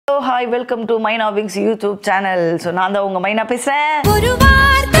hi, welcome to mynawings YouTube channel. So நான் தான் உங்க மைனா பேசுறேன். ஒரு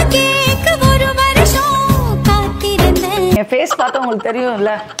வார்த்தை கேக்க ஒரு வருஷம் காத்திருந்தேன். என் ஃபேஸ் பார்த்தா உங்களுக்கு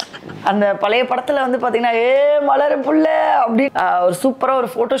தெரியும்ல. அந்த பழைய படத்துல வந்து பாத்தீங்கன்னா மலர புள்ள அப்படி ஒரு சூப்பரா ஒரு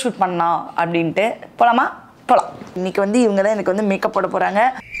போட்டோ ஷூட் பண்ணலாம் அப்படினு போலாமா? போலாம். இன்னைக்கு வந்து இவங்க தான் எனக்கு வந்து மேக்கப் போட போறாங்க.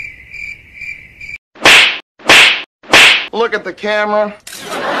 Look at the camera.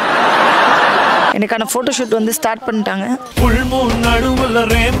 எனக்கான போட்டோ ஷூட் வந்து ஸ்டார்ட் பண்ணிட்டாங்க. புல் மூன் நடுவுல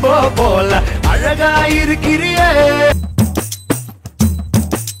ரெயின்போ போல அழகா இருக்கிறியே.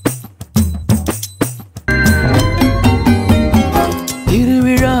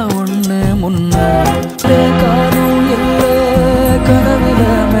 திருவிழா ஒண்ணு முன்ன காரும் இல்ல கனவுல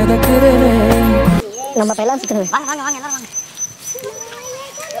மிதக்கிறேன். நம்ம பையலாம் சுத்துங்க. வாங்க வாங்க வாங்க எல்லாரும் வாங்க.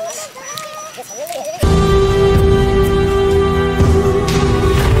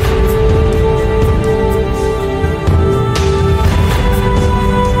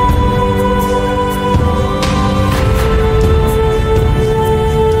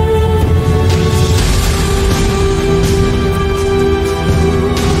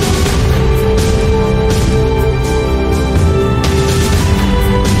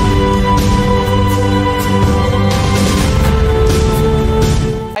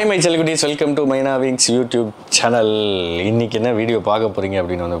 My celebrities, welcome to mynawings YouTube channel. இன்னைக்கு என்ன வீடியோ பார்க்க போறீங்க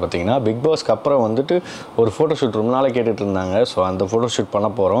அப்படின்னு வந்து பார்த்தீங்கன்னா பிக் பாஸ்க்கு அப்புறம் வந்துட்டு ஒரு ஃபோட்டோ ஷூட் ரொம்ப நாளாக கேட்டுட்டு இருந்தாங்க. ஸோ அந்த ஃபோட்டோ ஷூட் பண்ண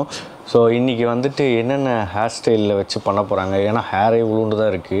போகிறோம். ஸோ இன்றைக்கி வந்துட்டு என்னென்ன ஹேர் ஸ்டைலில் வச்சு பண்ண போகிறாங்க, ஏன்னா ஹேரே உளுண்டு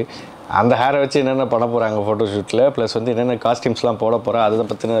தான் இருக்குது. அந்த ஹேரை வச்சு என்னென்ன பண்ண போகிறாங்க ஃபோட்டோ ஷூட்டில், ப்ளஸ் வந்து என்னென்ன காஸ்டியூம்ஸ்லாம் போட போகிறா அதை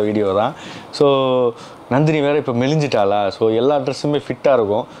பற்றின வீடியோ தான். ஸோ நந்தினி வேறு இப்போ மெலிஞ்சிட்டாளா, ஸோ எல்லா ட்ரெஸ்ஸுமே ஃபிட்டாக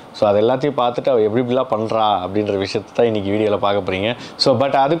இருக்கும். ஸோ அது எல்லாத்தையும் பார்த்துட்டு அவள் எப்படிலாம் பண்ணுறா அப்படின்ற விஷயத்தை தான் இன்றைக்கி வீடியோவில் பார்க்க போகிறீங்க. ஸோ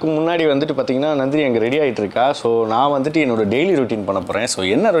பட் அதுக்கு முன்னாடி வந்துட்டு பார்த்திங்கன்னா நந்தினி அங்கே ரெடி ஆகிட்டு இருக்கா. ஸோ நான் வந்துட்டு என்னோட டெய்லி ரொட்டீன் பண்ண போகிறேன். ஸோ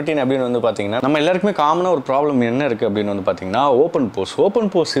என்ன ரொட்டீன் அப்படின்னு வந்து பார்த்திங்கன்னா, நம்ம எல்லாருக்குமே காமனாக ஒரு ப்ராப்ளம் என்ன இருக்குது அப்படின்னு வந்து பார்த்திங்கன்னா ஓப்பன்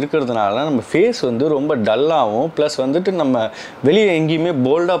போஸ் இருக்கிறதுனால நம்ம ஃபேஸ் வந்து ரொம்ப டல்லாகவும், ப்ளஸ் வந்துட்டு நம்ம வெளியே எங்கேயுமே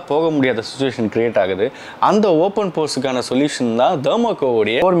போல்டாக போக முடியாத சுச்சுவேஷன் க்ரியேட் ஆகுது. அந்த ஓப்பன் போஸுக்கான சொல்யூஷன் தான்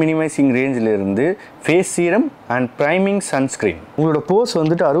டெர்மாகோவுடைய போர் minimising ரேஞ்சிலிருந்து face serum and priming sunscreen. உங்களோட போர்ஸ்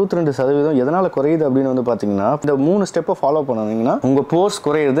வந்துட்டு 62% எதனால் குறையுது அப்படின்னு வந்து பார்த்தீங்கன்னா, இந்த 3 ஸ்டெப்பை ஃபாலோ பண்ணுவீங்கன்னா உங்கள் போர்ஸ்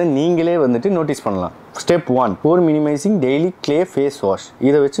குறையிறத நீங்களே வந்துட்டு நோட்டீஸ் பண்ணலாம். ஸ்டெப் 1 போர் minimising daily clay face wash.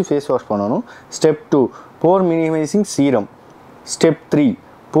 இதை வச்சு ஃபேஸ் வாஷ் பண்ணணும். ஸ்டெப் 2 போர் மினிமைசிங் சீரம். ஸ்டெப் 3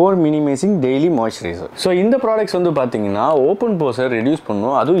 போர் மினிமைசிங் டெய்லி மாய்ஸ்சரைசர். ஸோ இந்த ப்ராடக்ட்ஸ் வந்து பார்த்தீங்கன்னா ஓப்பன் போஸை ரெடியூஸ்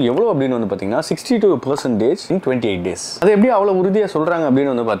பண்ணும். அதுவும் எவ்வளோ அப்படின்னு வந்து பார்த்தீங்கன்னா 62% in 28 days. அது எப்படி அவ்வளோ உறுதியாக சொல்கிறாங்க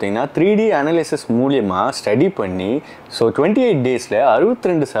அப்படின்னு வந்து பார்த்தீங்கன்னா 3D அனலைசிஸ் மூலியமாக ஸ்டடி பண்ணி ஸோ 28 டேஸில்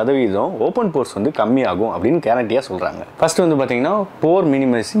 62% ஓப்பன் போர்ஸ் வந்து கம்மியாகும் அப்படின்னு கேரண்டியாக சொல்கிறாங்க. ஃபர்ஸ்ட் வந்து பார்த்தீங்கன்னா போர்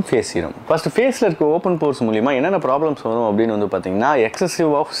மினிமைசிங் ஃபேஸ் சீரம். ஃபர்ஸ்ட் ஃபேஸில் இருக்க ஓப்பன் போர்ஸ் மூலியமாக என்னென்ன ப்ராப்ளம்ஸ் வரும் அப்படின்னு வந்து பார்த்தீங்கன்னா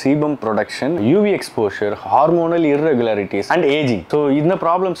excessive of sebum production, UV exposure, hormonal irregularities and ageing. So இந்த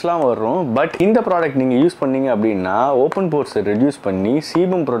ப்ராப்ளம்ஸ்லாம் வரும். பட் இந்த ப்ராடக்ட் நீங்கள் யூஸ் பண்ணீங்க அப்படின்னா ஓப்பன் போர்ஸை ரெடியூஸ் பண்ணி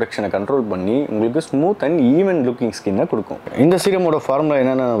சீபம் ப்ரொடக்ஷனை கண்ட்ரோல் பண்ணி உங்களுக்கு ஸ்மூத் அண்ட் ஈவன் லுக்கிங் ஸ்கின்னை கொடுக்கும். இந்த சீரமோட ஃபார்முலா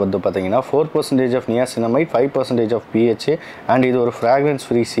என்னென்ன வந்து பார்த்தீங்கன்னா 4% of niacinamide, 5% of PHA and இது ஒரு ஃப்ராக்ரன்ஸ்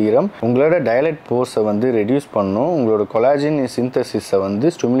ஃப்ரீ சீரம். உங்களோட டயலைட் போர்ஸை வந்து ரெடியூஸ் பண்ணும், உங்களோட கொலாஜின் சிந்தசிஸை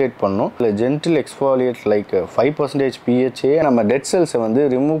வந்து ஸ்டிமுலேட் பண்ணும், இல்லை ஜென்டில் எக்ஸ்ஃபாலியேட் லைக் 5% PHA நம்ம டெட் செல்ஸை வந்து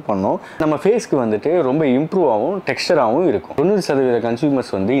ரிமூவ் பண்ணும். நம்ம ஃபேஸ்க்கு வந்துட்டு ரொம்ப இம்ப்ரூவ் ஆகும், டெக்ஸ்டராகவும் இருக்கும். 90% கன்சியூமர்ஸ்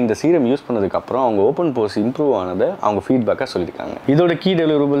வந்து இந்த சீரம் யூஸ் பண்ணதுக்கு அப்புறம் அவங்க ஓப்பன் போர்ஸ் இம்ப்ரூவ் ஆனதை அவங்க ஃபீட்பேக்காக சொல்லியிருக்காங்க. இதோட கீ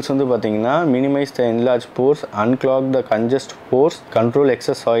டெலிவரபிள்ஸ் வந்து பார்த்தீங்கன்னா minimise the enlarge force, அன்க்ளாக் the கன்ஜஸ்ட் force, control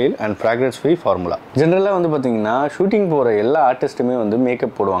excess oil and fragrance free formula. ஜென்ரலாக வந்து பார்த்தீங்கன்னா ஷூட்டிங் போகிற எல்லா ஆர்டிஸ்ட்டுமே வந்து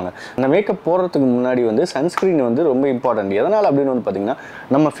மேக்கப் போடுவாங்க. அந்த மேக்கப் போடுறதுக்கு முன்னாடி வந்து சன்ஸ்க்ரீன் வந்து ரொம்ப இம்பார்ட்டன்ட். எதனால் அப்படின்னு வந்து பார்த்தீங்கன்னா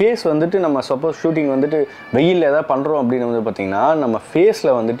நம்ம ஃபேஸ் வந்துட்டு நம்ம சப்போஸ் ஷூட்டிங் வந்துட்டு வெயிலில் எதாவது பண்ணுறோம் அப்படின்னு வந்து பார்த்தீங்கன்னா நம்ம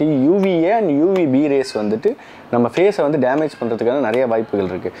ஃபேஸில் வந்துட்டு UVA அண்ட் UVB ரேஸ் வந்துட்டு நம்ம ஃபேஸை வந்து டேமேஜ் பண்ணுறதுக்கான நிறைய வாய்ப்புகள்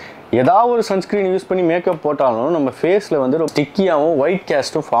இருக்குது. ஏதாவது ஒரு சன்ஸ்க்ரீன் யூஸ் பண்ணி மேக்கப் போட்டாலும் நம்ம ஃபேஸில் வந்து ரொம்ப ஸ்டிக்கியாகவும் ஒயிட்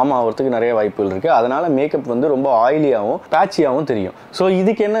கேஸ்ட்டும் ஃபார்ம் ஆகிறதுக்கு நிறைய வாய்ப்புகள் இருக்குது. அதனால் மேக்கப் வந்து ரொம்ப ஆயிலியாகவும் பேச்சியாகவும் தெரியும். ஸோ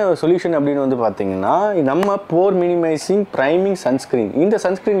இதுக்கு என்ன சொல்யூஷன் அப்படின்னு வந்து பார்த்தீங்கன்னா நம்ம போர் மினிமைசிங் ப்ரைமிங் சன்ஸ்க்ரீன். இந்த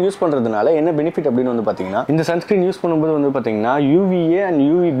சன்ஸ்க்ரீன் யூஸ் பண்ணுறதுனால என்ன பெனிஃபிட் அப்படின்னு வந்து பார்த்தீங்கன்னா இந்த சன்ஸ்க்ரீன் யூஸ் பண்ணும்போது வந்து பார்த்தீங்கன்னா UVA அண்ட்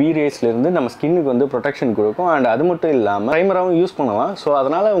UVB ரேஸ்லேருந்து நம்ம ஸ்கின்னுக்கு வந்து ப்ரொடெக்ஷன் கொடுக்கும். அண்ட் அது மட்டும் இல்லாமல் ப்ரைமராகவும் யூஸ் பண்ணலாம். ஸோ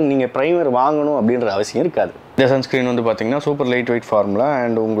அதனால் நீங்கள் ப்ரைமர் வாங்கணும் அப்படின்ற அவசியம் இருக்காது. இந்த சன்ஸ்க்ரீன் வந்து பார்த்தீங்கன்னா super light weight formula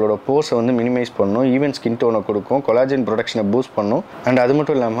and உங்களோட போர்ஸை வந்து மினிமைஸ் பண்ணும், ஈவன் ஸ்கின் டோனை கொடுக்கும், கொலாஜன் ப்ரொடக்ஷனை பூஸ்ட் பண்ணும். அண்ட் அது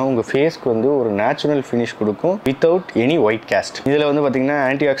மட்டும் இல்லாமல் உங்கள் ஃபேஸ்க்கு வந்து ஒரு நேச்சுரல் ஃபினிஷ் கொடுக்கும் வித்தவுட் எனி ஒயிட் கேஸ்ட். இதில் வந்து பார்த்தீங்கன்னா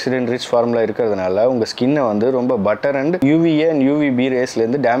ஆன்டி ஆக்சிடென்ட் ரிச் ஃபார்முலா இருக்கிறதுனால உங்கள் ஸ்கின்னை வந்து ரொம்ப butter and UVA and UVB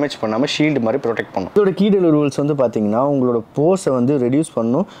ரேஸ்லேருந்து damage பண்ணாமல் ஷீல்டு மாதிரி ப்ரொடெக்ட் பண்ணும். இதோட கீ டெலிவரபிள்ஸ் வந்து பார்த்தீங்கன்னா உங்களோட போர்ஸை வந்து ரெடியூஸ்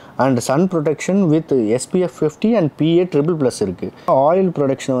பண்ணும் and son protection with SPF 50 and PA++ இருக்குது. ஆயில்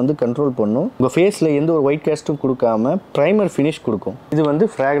ப்ரொடக்ஷனை வந்து கண்ட்ரோல் பண்ணும். உங்கள் ஃபேஸில் எந்த ஒரு ஒயிட் கேஸ்ட்டும் மட்டும் கொடுக்காம ப்ரைமர் ஃபினிஷ் கொடுக்கும். இது வந்து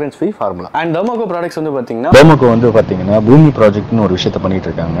fragrance free formula. And Dermaco products வந்து பார்த்தீங்கன்னா டெர்மோகோ வந்து பார்த்தீங்கன்னா பூமி ப்ராஜெக்ட்னு ஒரு விஷயத்தை பண்ணிட்டு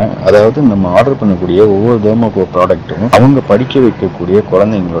இருக்காங்க. அதாவது நம்ம ஆர்டர் பண்ணக்கூடிய ஒவ்வொரு டெர்மோகோ ப்ராடக்ட்டும் அவங்க படிக்க வைக்கக்கூடிய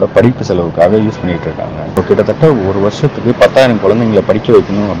குழந்தைங்களோட படிப்பு செலவுக்காக யூஸ் பண்ணிட்டு இருக்காங்க. கிட்டத்தட்ட ஒரு வருஷத்துக்கு 10,000 குழந்தைங்களை படிக்க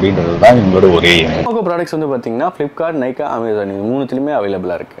வைக்கணும் அப்படின்றது தான் எங்களோட ஒரே டெர்மோகோ ப்ராடக்ட்ஸ் வந்து பார்த்தீங்கன்னா ஃப்ளிப்கார்ட், நைகா, அமேசான் இது மூணுத்துலையுமே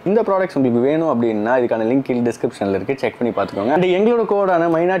அவைலபிளாக இருக்கு. இந்த ப்ராடக்ட்ஸ் உங்களுக்கு வேணும் அப்படின்னா இதுக்கான லிங்க் கீழே டிஸ்கிரிப்ஷனில் இருக்கு, செக் பண்ணி பார்த்துக்கோங்க. அண்ட் எங்களோட கோடான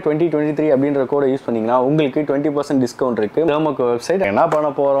மைனா 2023 அப்படின்ற கோடை யூஸ் பண்ணீங்கன்னா உங்களுக்கு 20% டிஸ்கவுண்ட் இருக்கு. டெர்மோகோ வெப்சைட். என்ன பண்ண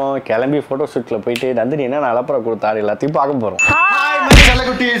போறோம், கிளம்பி போட்டோஷூட்ல போயிட்டு நந்தினி என்ன அலப்பற கொடுத்தாரு எல்லாத்தையும் பார்க்க போறோம். Hi, my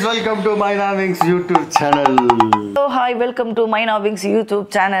celebrities. Welcome to mynawings YouTube channel. So hi, welcome to mynawings YouTube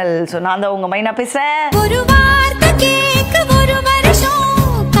channel. So நான் தான் உங்க மைனா பேசுறேன். ஒரு வார்த்தை கேட்க ஒரு வருஷம்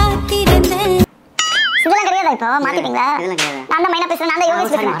காத்திருந்தேன். இதெல்லாம் கிடையாது, இப்போ மாத்திட்டீங்களா? நான் தான் மைனா பேசுறேன். நான் தான்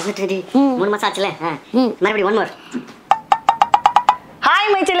யோகேஷ் பேசுறேன். 3 மாசம் ஆச்சுல, மறுபடியும் 1 more. ஹாய்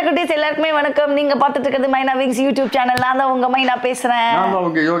மை செல்லக்குட்டீஸ், எல்லாருக்குமே வணக்கம். நீங்க பார்த்துட்டு இருக்கிறது mynawings YouTube சேனல். நான் தான் உங்க மைனா பேசுறேன். நான் தான்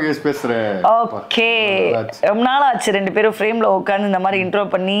உங்க யோகேஷ் பேசுறேன். ஓகே, ரொம்ப நாள் ஆச்சு ரெண்டு பேரும் ஃப்ரேம்ல உட்காந்து இந்த மாதிரி இன்ட்ரோ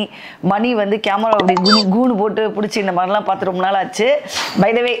பண்ணி மணி வந்து கேமரா அப்படி கூணு போட்டு பிடிச்சி இந்த மாதிரிலாம் பார்த்து ரொம்ப நாள் ஆச்சு.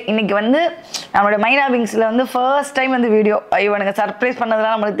 பை த வே, இன்னைக்கு வந்து நம்மளோட mynawings வந்து ஃபர்ஸ்ட் டைம் வந்து வீடியோ. இவனுக்கு சர்ப்ரைஸ்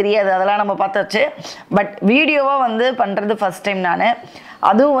பண்ணதெல்லாம் நம்மளுக்கு தெரியாது, அதெல்லாம் நம்ம பார்த்தாச்சு. பட் வீடியோவாக வந்து பண்ணுறது ஃபர்ஸ்ட் டைம் நான்.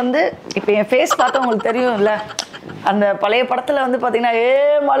 அதுவும் வந்து இப்போ என் ஃபேஸ் பார்த்தா உங்களுக்கு தெரியும்ல, அந்த பழைய படத்தில் வந்து பார்த்தீங்கன்னா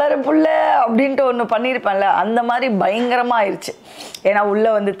மலர் புள்ள அப்படின்ட்டு ஒன்று பண்ணியிருப்பேன்ல, அந்த மாதிரி பயங்கரமாக ஆயிடுச்சு. ஏன்னா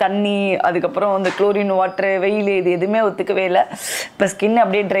உள்ளே வந்து தண்ணி, அதுக்கப்புறம் வந்து குளோரின் வாட்டரு, வெயில், இது எதுவுமே ஒத்துக்கவே இல்லை. இப்போ ஸ்கின்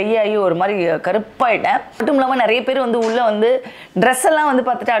அப்படியே ட்ரை ஆகி ஒரு மாதிரி கருப்பாயிட்டேன். மட்டும் இல்லாமல் நிறைய பேர் வந்து உள்ளே வந்து ட்ரெஸ் எல்லாம் வந்து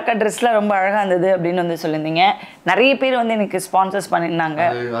பார்த்துட்டு அக்கா ட்ரெஸ்லாம் ரொம்ப அழகாக இருந்தது அப்படின்னு வந்து சொல்லியிருந்தீங்க. நிறைய பேர் வந்து எனக்கு ஸ்பான்சர்ஸ் பண்ணியிருந்தாங்க.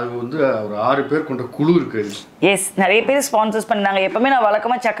 அது வந்து ஒரு 6 பேர் கொண்ட குழு இருக்கு. எஸ், நிறைய பேர் ஸ்பான்சர்ஸ் பண்ணாங்க. எப்பவுமே நான்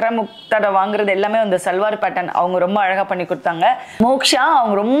வழக்கமாக சக்ரா முக்தாட வாங்குறது எல்லாமே வந்து சல்வார் பேட்டர்ன் அவங்க ரொம்ப அழகாக பண்ணி கொடுத்தாங்க. மோக்ஷா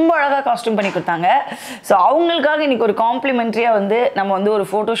அவங்க ரொம்ப அழகாக காஸ்டியூம் பண்ணி கொடுத்தாங்க. ஸோ அவங்களுக்காக இன்னைக்கு ஒரு காம்ப்ளிமெண்ட்ரியாக வந்து நம்ம வந்து ஒரு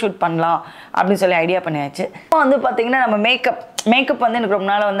ஃபோட்டோ ஷூட் பண்ணலாம் அப்படின்னு சொல்லி ஐடியா பண்ணியாச்சு. இப்போ வந்து பார்த்தீங்கன்னா நம்ம மேக்கப் வந்து எனக்கு ரொம்ப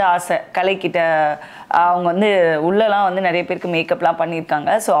நாள் வந்து ஆசை. கலைக்கிட்ட அவங்க வந்து உள்ளலாம் வந்து நிறைய பேருக்கு மேக்கப்லாம்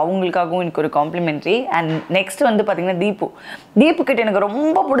பண்ணியிருக்காங்க. ஸோ அவங்களுக்காகவும் எனக்கு ஒரு காம்ப்ளிமெண்ட்ரி. அண்ட் நெக்ஸ்ட் வந்து பார்த்தீங்கன்னா தீபு கிட்ட எனக்கு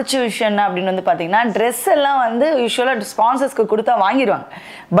ரொம்ப பிடிச்ச விஷயம் என்ன அப்படின்னு வந்து பார்த்தீங்கன்னா, ட்ரெஸ் எல்லாம் வந்து யூஸ்வலாக ஸ்பான்சர்ஸ்க்கு கொடுத்தா வாங்கிடுவாங்க.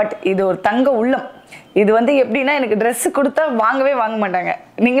 பட் இது ஒரு தங்க உள்ளம். இது வந்து எப்படின்னா, எனக்கு ட்ரெஸ் கொடுத்தா வாங்க மாட்டாங்க,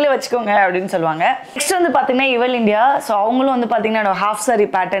 நீங்களே வச்சுக்கோங்க அப்படின்னு சொல்லுவாங்க. நெக்ஸ்ட் வந்து பார்த்தீங்கன்னா இவள் இந்தியா. ஸோ அவங்களும் வந்து பார்த்தீங்கன்னா ஹாஃப் சாரி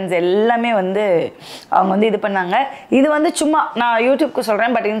பேட்டர்ன்ஸ் எல்லாமே வந்து அவங்க வந்து இது பண்ணாங்க. இது வந்து சும்மா நான் யூடியூப்க்கு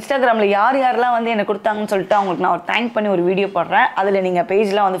சொல்கிறேன், பட் இன்ஸ்டாகிராமில் யாரெல்லாம் வந்து எனக்கு கொடுத்தாங்கன்னு சொல்லிட்டு அவங்களுக்கு நான் ஒரு தேங்க் பண்ணி ஒரு வீடியோ போடுறேன். அதில் நீங்கள்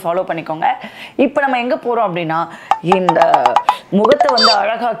பேஜ்லாம் வந்து ஃபாலோ பண்ணிக்கோங்க. இப்போ நம்ம எங்கே போகிறோம் அப்படின்னா, இந்த முகத்தை வந்து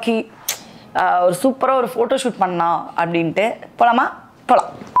அழகாக்கி ஒரு சூப்பராக ஒரு ஃபோட்டோ ஷூட் பண்ணலாம் அப்படின்ட்டு போகலாம்.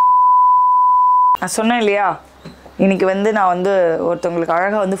 நான் சொன்னேன் இல்லையா, இன்னைக்கு வந்து நான் வந்து ஒருத்தவங்களுக்கு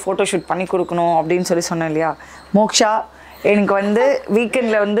அழகாக வந்து ஃபோட்டோ ஷூட் பண்ணி கொடுக்கணும் அப்படின்னு சொல்லி சொன்னேன் இல்லையா. மோக்ஷா எனக்கு வந்து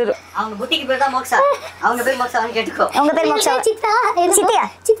வீக்கெண்ட்ல வந்து அவங்க புட்டிக்கு பேர் தான் மோக்ஷா. அவங்க பேர் மோக்ஷான்னு கேட்டுக்கோ. அவங்க பேர் மோக்ஷா.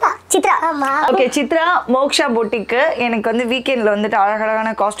 சித்ரா. ஆமா. ஓகே, சித்ரா மோக்ஷா பொட்டிக்கு எனக்கு வந்து வீக்கெண்டில் வந்துட்டு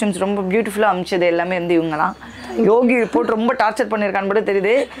அழகழகான காஸ்டியூம்ஸ் ரொம்ப பியூட்டிஃபுல்லாக அமைச்சது எல்லாமே வந்து இவங்கலாம். யோகி போட்டு ரொம்ப டார்ச்சர் பண்ணியிருக்கான்னு கூட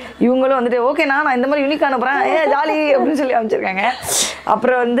தெரியுது. இவங்களும் வந்துட்டு ஓகே நான் இந்த மாதிரி யூனிக் அனுப்புகிறேன், ஜாலி அப்படின்னு சொல்லி அமைச்சிருக்காங்க.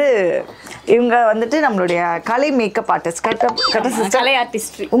 அப்புறம் வந்து இவங்க வந்துட்டு நம்மளுடைய கலை மேக்கப் ஆர்டிஸ்ட். கலை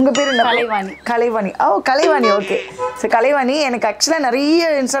ஆர்டிஸ்ட். உங்க பேர் என்ன? கலைவாணி. கலைவாணி. ஓகே, ஸோ கலைவாணி எனக்கு ஆக்சுவலாக நிறைய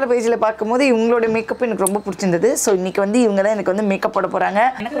இன்ஸ்டா பேஜில் பார்க்கும்போது இவங்களோட மேக்கப் எனக்கு ரொம்ப பிடிச்சிருந்தது. ஸோ இன்னைக்கு வந்து இவங்க தான் எனக்கு வந்து மேக்கப் போட போறாங்க.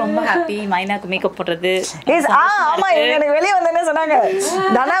 எனக்கு ரொம்ப ஹாப்பி மைனாக்கு மேக்கப் போடுறது. ஆமா, இவங்க எனக்கு வெளியே வந்தேன்னு சொன்னாங்க,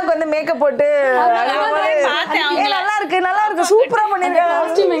 தனாவுக்கு வந்து மேக்கப் போட்டு நல்லா இருக்கு சூப்பரா பண்ணிருக்காங்க.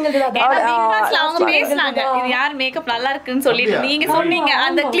 அவங்க பேசினாங்க இது யார் மேக்கப் நல்லா இருக்குன்னு சொல்லிட்டு நீங்க சொன்னீங்க.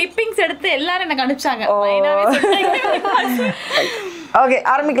 அந்த கிளிப்பிங்ஸ் எடுத்து எல்லாரும் எனக்கு அனுப்பிச்சாங்க. ஓகே,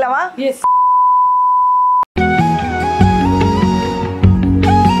 ஆரம்பிக்கலாமா? எஸ்.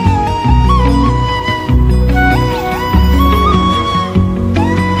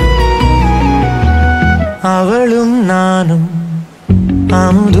 அவளும் நானும்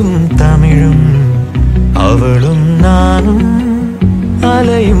அமுதும் தமிழும், அவளும் நானும்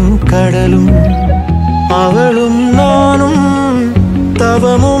அலையும் கடலும், அவளும் நானும்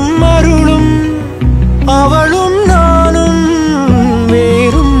தவமும் அருளும், அவளும் நானும்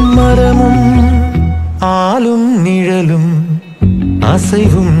வேறும் மரமும், ஆளும் நிழலும்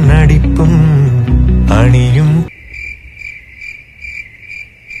அசைவும் நடிப்பும் அணியும்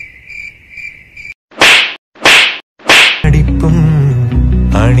நடிப்பும்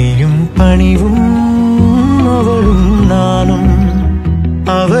அணியும் பணிவும், அவளும் நானும்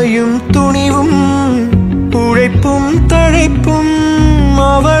அவையும் துணிவும் உழைப்பும் தழைப்பும்,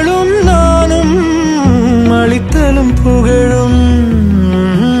 அவளும் நானும் அளித்தலும் புகழும்.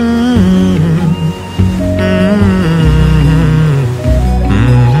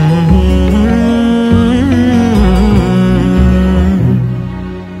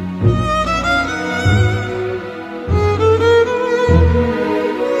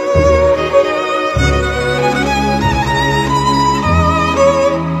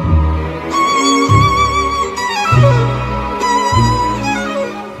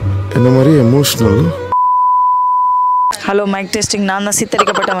 என்ன மாதிரி எமோஷனல். Hello mic testing. நான் தான்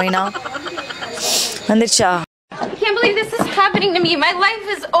சித்தரிக்கப்பட்ட மைனா. வந்துச்சா? I can't believe this is happening to me. My life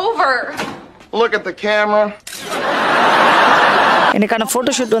is over. Look at the camera. எனக்கான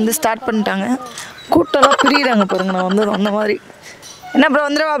ஃபோட்டோஷூட் வந்து ஸ்டார்ட் பண்ணிட்டாங்க. கூட்டெல்லாம் பிரியிறாங்க பாருங்க. நான் வந்து அந்த மாதிரி. என்ன ப்ரோ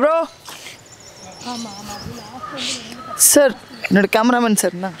வந்துடுவா ப்ரோ? சார் என்னோட கேமராமேன்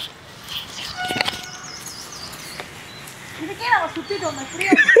சார் என்ன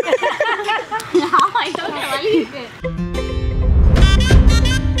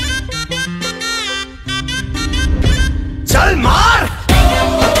चल मार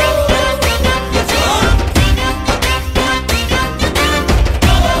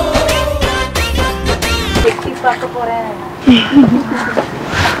பார்க்க போறேன்.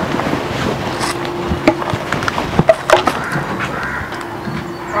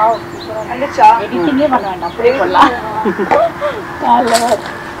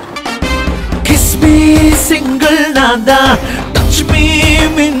 Kiss me single nanda, touch me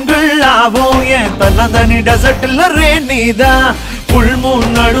mingle ஆவோம் என் தன்னந்தனி டெசர்ட்ல ரேனிதா புல் மூன்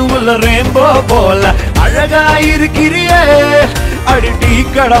நடுவுல ரெயின்போ போல அழகா இருக்கிறியே அடி டீ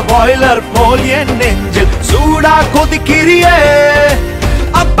கடை பாய்லர் போல் என் நெஞ்சில் சூடா கொதிக்கிறியே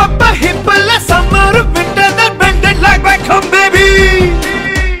அப்பப்ப ஹிப்பல்ல summer winter that bended like back home baby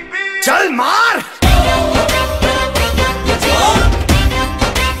चल मार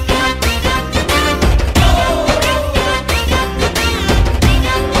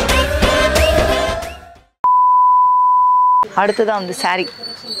அடுத்ததான் வந்து சாரி.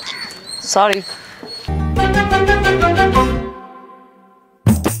 சாரி.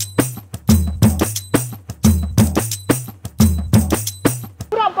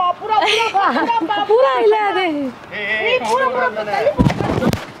 பூரா இல்ல அது.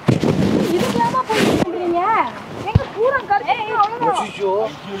 இதுக்கலாமா போய் பண்றீங்க? எங்க பூரா கரெக்ட்டா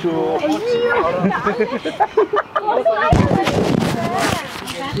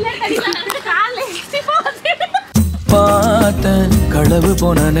பார்த்தேன் களவு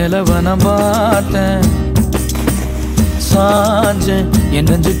போன நிலவன பார்த்தேன் சாஞ்சேன் என்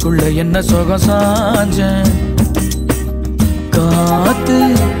நெஞ்சுக்குள்ள என்ன சுகம் சாஞ்சேன் காத்து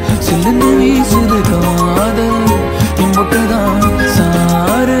சில்லுன்னு வீசுது காதல் இம்புட்டுதான்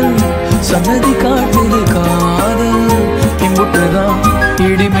சாரு சன்னதி காட்டுது காதல் இம்புட்டுதான்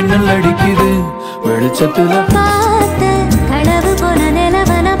இடி மின்னல் அடிக்குது வெளிச்சத்துல பார்த்த கனவு போன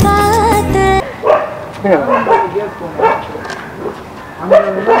நிலவன பார்த்த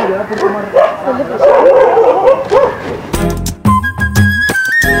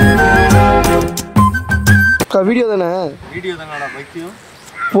வீடியோ தானே? வீடியோ தானடா பைக்கியம்.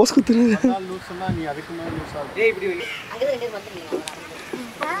 போஸ் குத்துறீங்க. லூஸ் சொன்னா நீ அதுக்கு மேல லூஸ் ஆகும். ஏய் இப்படி அங்க ரெண்டு வந்துட்டீங்க.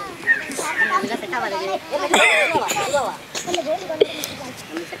 அங்க செட் ஆவாது.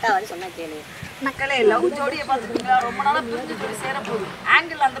 நம்ம செட் ஆவாது சொன்னா கேளு. மக்களே லவ் ஜோடியை பார்த்துட்டீங்களா? ரொம்ப நாளா பிரிஞ்சு ஜோடி சேர போகுது.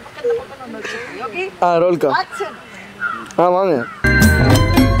 ஆங்கிள் அந்த பக்கம் இந்த பக்கம் வந்து வச்சு. ஓகே? ரோல்கா. வாங்க.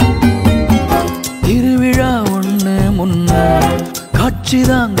 திருவிழா ஒண்ணு முன்ன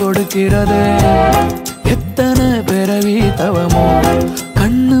காட்சிதான் கொடுக்கிறது எத்தனை பிறவி தவமோ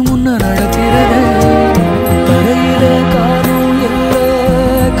கண்ணு முன்ன நடக்கிறது கரையில காரும் இல்ல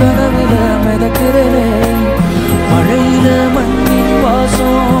கனவுல மிதக்கிறது மழையில மண்ணின்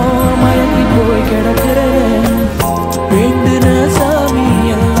வாசம் மயங்கி போய் கிடக்கிறது வேண்டுன சாமி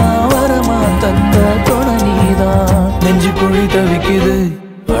எல்லாம் வரமா தந்த துணை நீதான் நெஞ்சு குழி தவிக்குது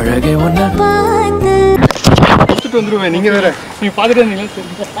அழகே ஒன்ன கொடுத்துட்டு வந்துருவேன். நீங்க வேற நீங்க பாத்துட்டு வந்தீங்களா?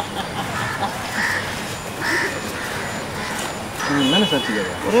 சரி மேலே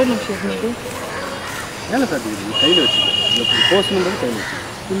சாட்சிக்காது. ஒரே நிமிஷம் மேலே சாட்சிக்குது. கையில் வச்சுக்கோ. போஸ்ட் நம்பர் கையில் வச்சு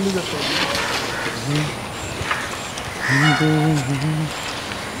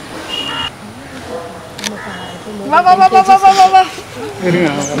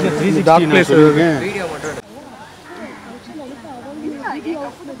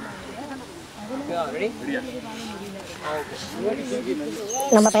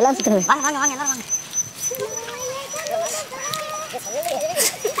நம்ம பையலாம் சுத்துறது. வாங்க வாங்க வாங்க எல்லாரும் வாங்க.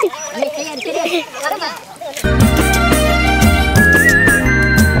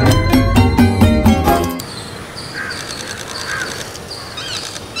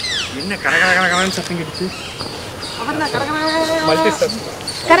 என்ன கரகரகரகரன்னு சத்தம் கேட்டுச்சு.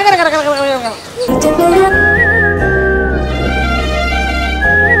 கர கர கர கர கர கர.